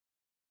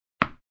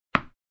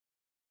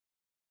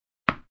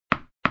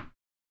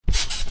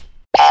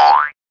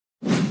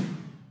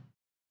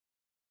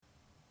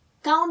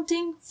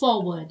Counting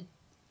forward.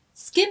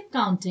 Skip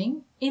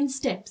counting in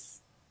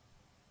steps.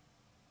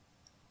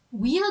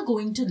 We are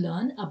going to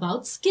learn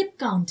about skip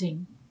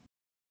counting.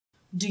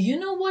 Do you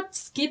know what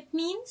skip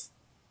means?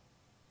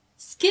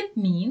 Skip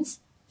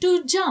means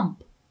to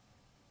jump.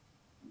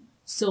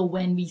 So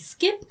when we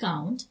skip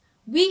count,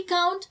 we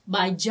count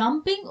by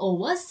jumping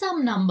over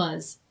some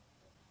numbers.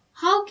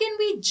 How can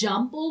we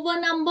jump over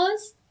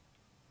numbers?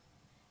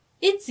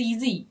 It's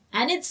easy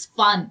and it's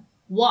fun.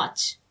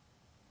 Watch.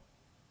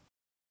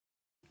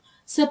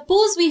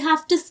 Suppose we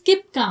have to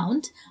skip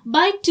count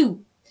by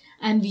 2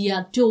 and we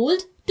are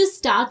told to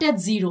start at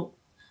 0.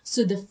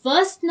 So the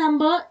first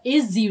number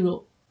is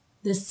 0.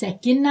 The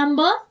second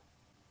number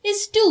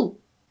is 2.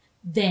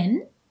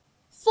 Then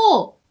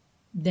 4.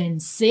 Then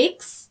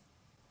 6.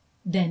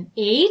 Then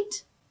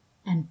 8.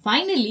 And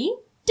finally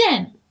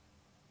 10.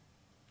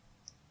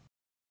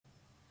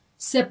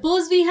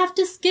 Suppose we have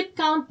to skip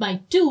count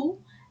by 2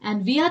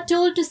 and we are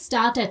told to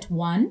start at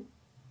 1.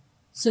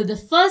 So the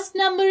first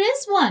number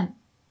is 1.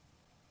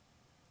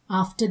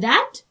 After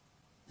that,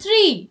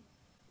 3,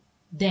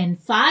 then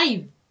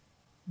 5,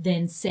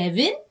 then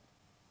 7,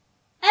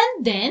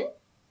 and then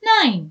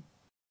 9.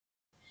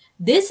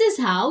 This is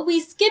how we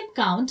skip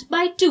count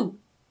by 2.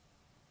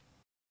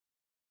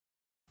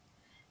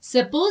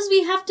 Suppose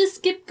we have to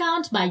skip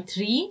count by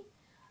 3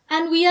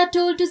 and we are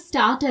told to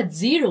start at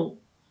 0.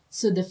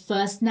 So the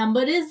first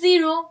number is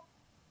 0.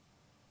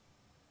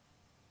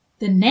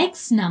 The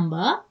next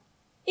number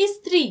is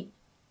 3,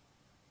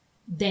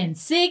 then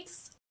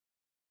 6,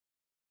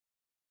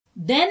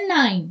 then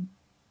 9.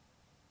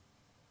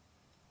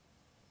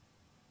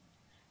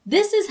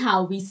 This is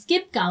how we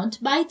skip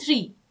count by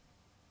 3.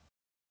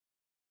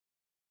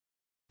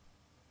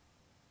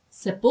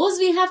 Suppose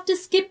we have to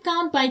skip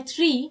count by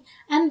 3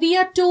 and we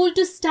are told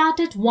to start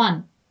at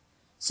 1.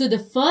 So the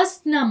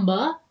first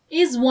number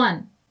is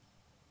 1.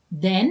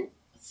 Then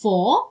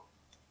 4,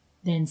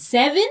 then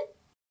 7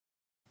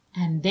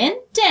 and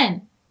then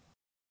 10.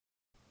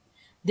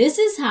 This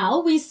is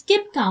how we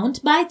skip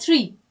count by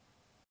 3.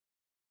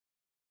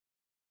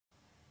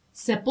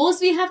 Suppose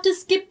we have to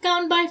skip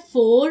count by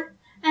 4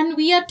 and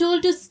we are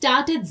told to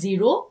start at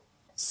 0.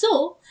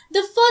 So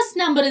the first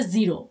number is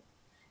 0,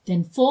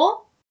 then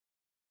 4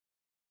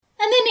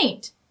 and then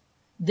 8.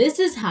 This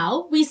is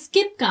how we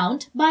skip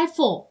count by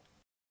 4.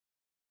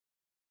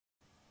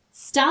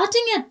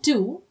 Starting at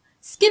 2,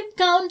 skip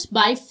count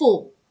by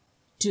 4.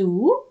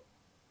 2,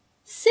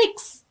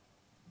 6,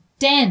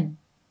 10,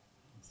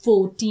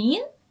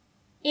 14,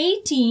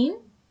 18,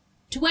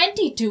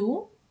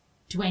 22,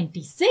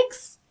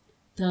 26,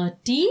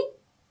 30,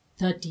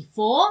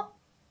 34,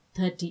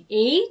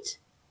 38,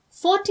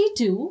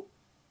 42,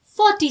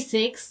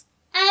 46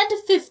 and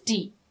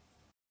 50.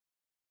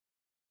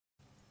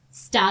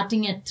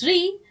 Starting at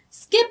 3,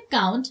 skip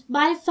count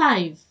by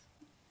 5.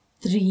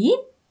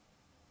 3,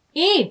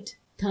 8,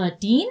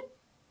 13,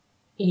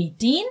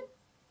 18,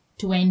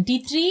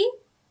 23,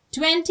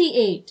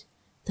 28,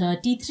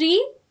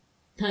 33,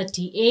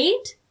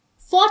 38,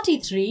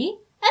 43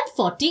 and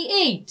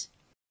 48.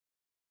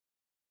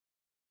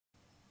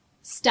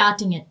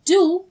 Starting at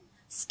 2,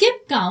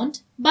 skip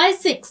count by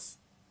 6.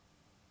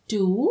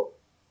 2,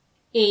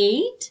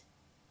 8,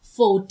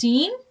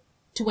 14,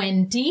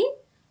 20,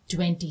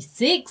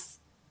 26,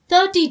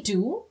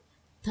 32,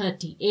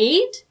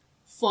 38,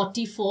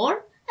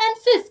 44 and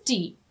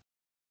 50.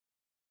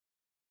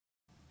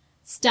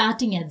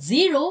 Starting at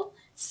 0,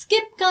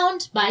 skip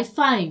count by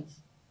 5.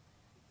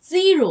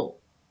 0,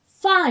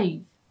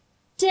 5,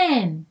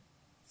 10,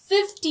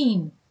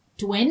 15,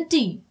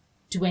 20,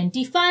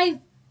 25,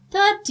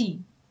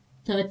 30,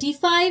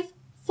 35,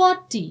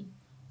 40,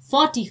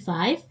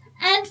 45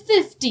 and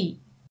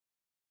 50.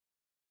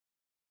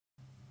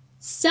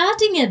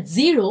 Starting at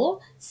 0,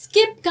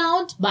 skip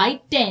count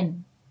by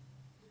 10.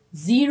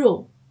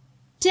 0,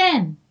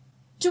 10,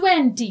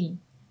 20,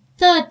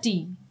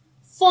 30,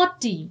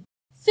 40,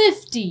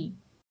 50.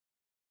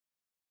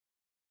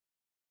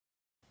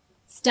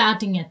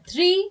 Starting at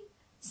 3,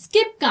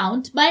 skip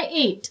count by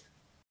 8.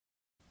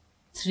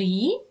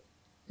 3,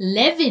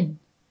 11,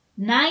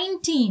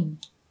 19,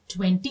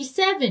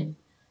 27,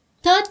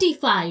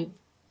 35,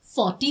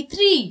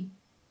 43.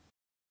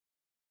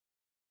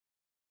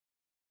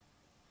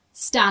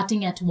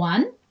 Starting at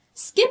 1,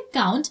 skip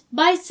count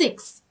by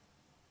 6.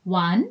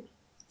 1,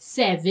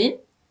 7,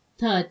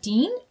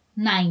 13,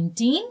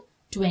 19,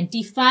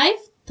 25,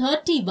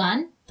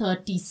 31,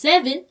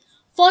 37,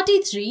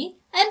 43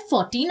 and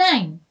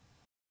 49.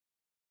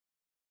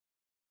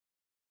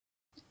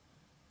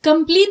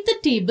 Complete the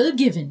table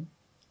given.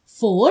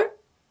 4,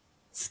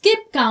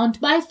 skip count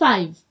by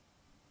 5.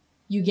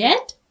 You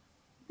get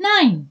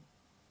 9.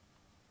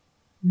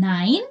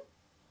 9,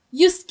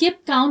 you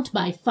skip count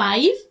by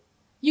 5.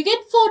 You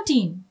get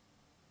 14.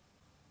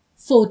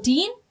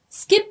 14,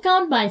 skip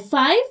count by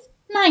 5,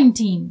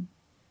 19.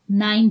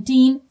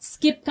 19,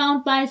 skip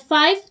count by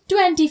 5,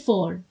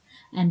 24.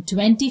 And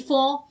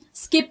 24,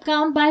 skip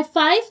count by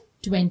 5,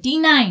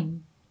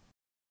 29.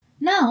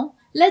 Now,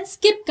 let's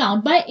skip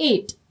count by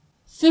 8.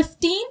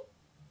 15,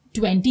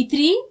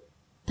 23,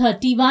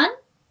 31,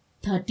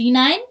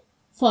 39,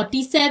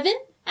 47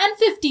 and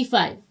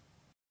 55.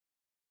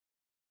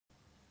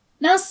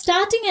 Now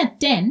starting at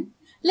 10,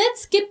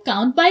 let's skip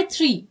count by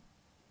 3.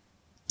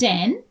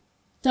 10,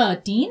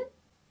 13,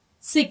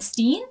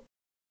 16,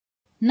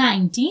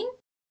 19,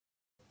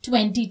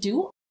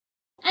 22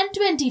 and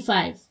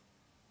 25.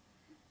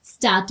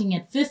 Starting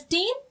at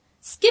 15,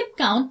 skip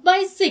count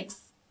by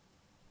 6.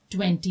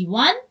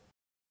 21,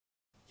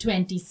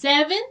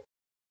 27,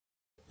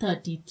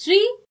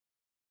 33,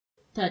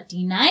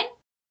 39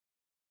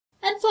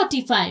 and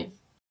 45.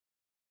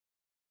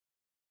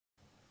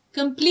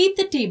 Complete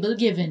the table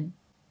given.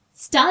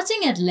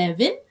 Starting at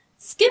 11,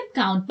 skip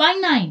count by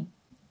 9.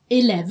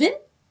 11,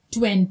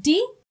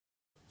 20,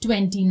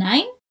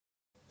 29,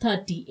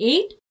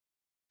 38,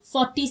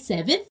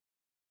 47,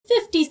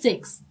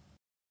 56.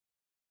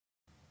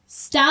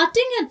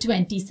 Starting at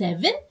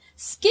 27,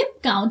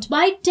 skip count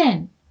by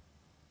 10.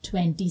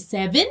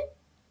 27,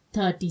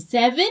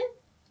 37,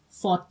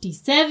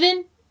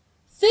 47,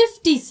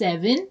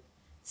 57,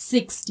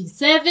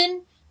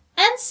 67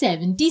 and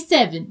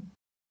 77.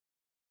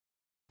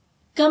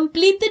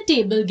 Complete the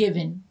table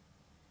given.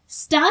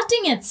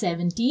 Starting at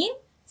 17,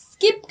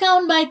 skip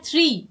count by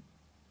 3.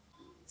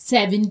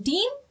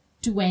 17,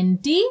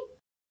 20,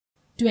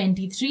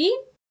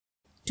 23,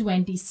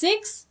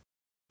 26,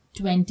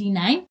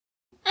 29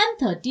 and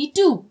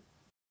 32.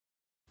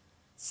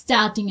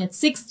 Starting at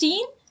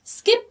 16,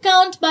 skip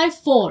count by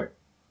 4.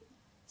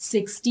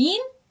 16,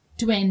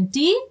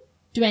 20,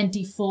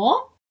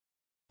 24,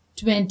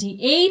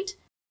 28,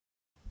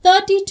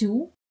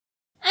 32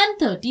 and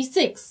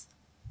 36.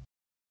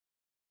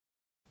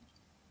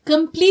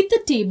 Complete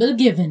the table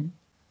given.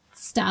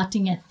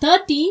 Starting at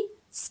 30,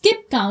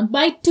 skip count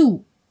by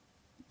 2.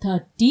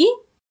 30,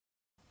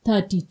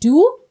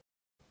 32,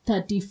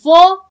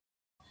 34,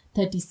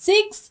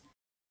 36,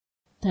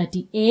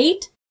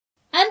 38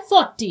 and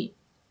 40.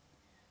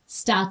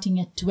 Starting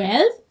at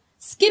 12,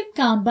 skip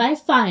count by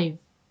 5.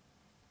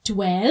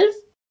 12,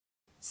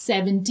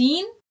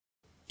 17,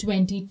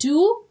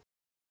 22,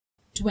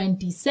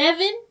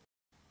 27,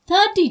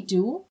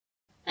 32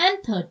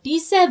 and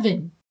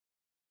 37.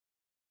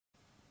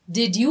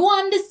 Did you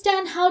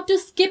understand how to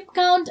skip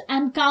count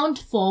and count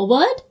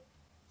forward?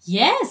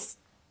 Yes,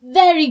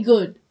 very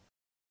good.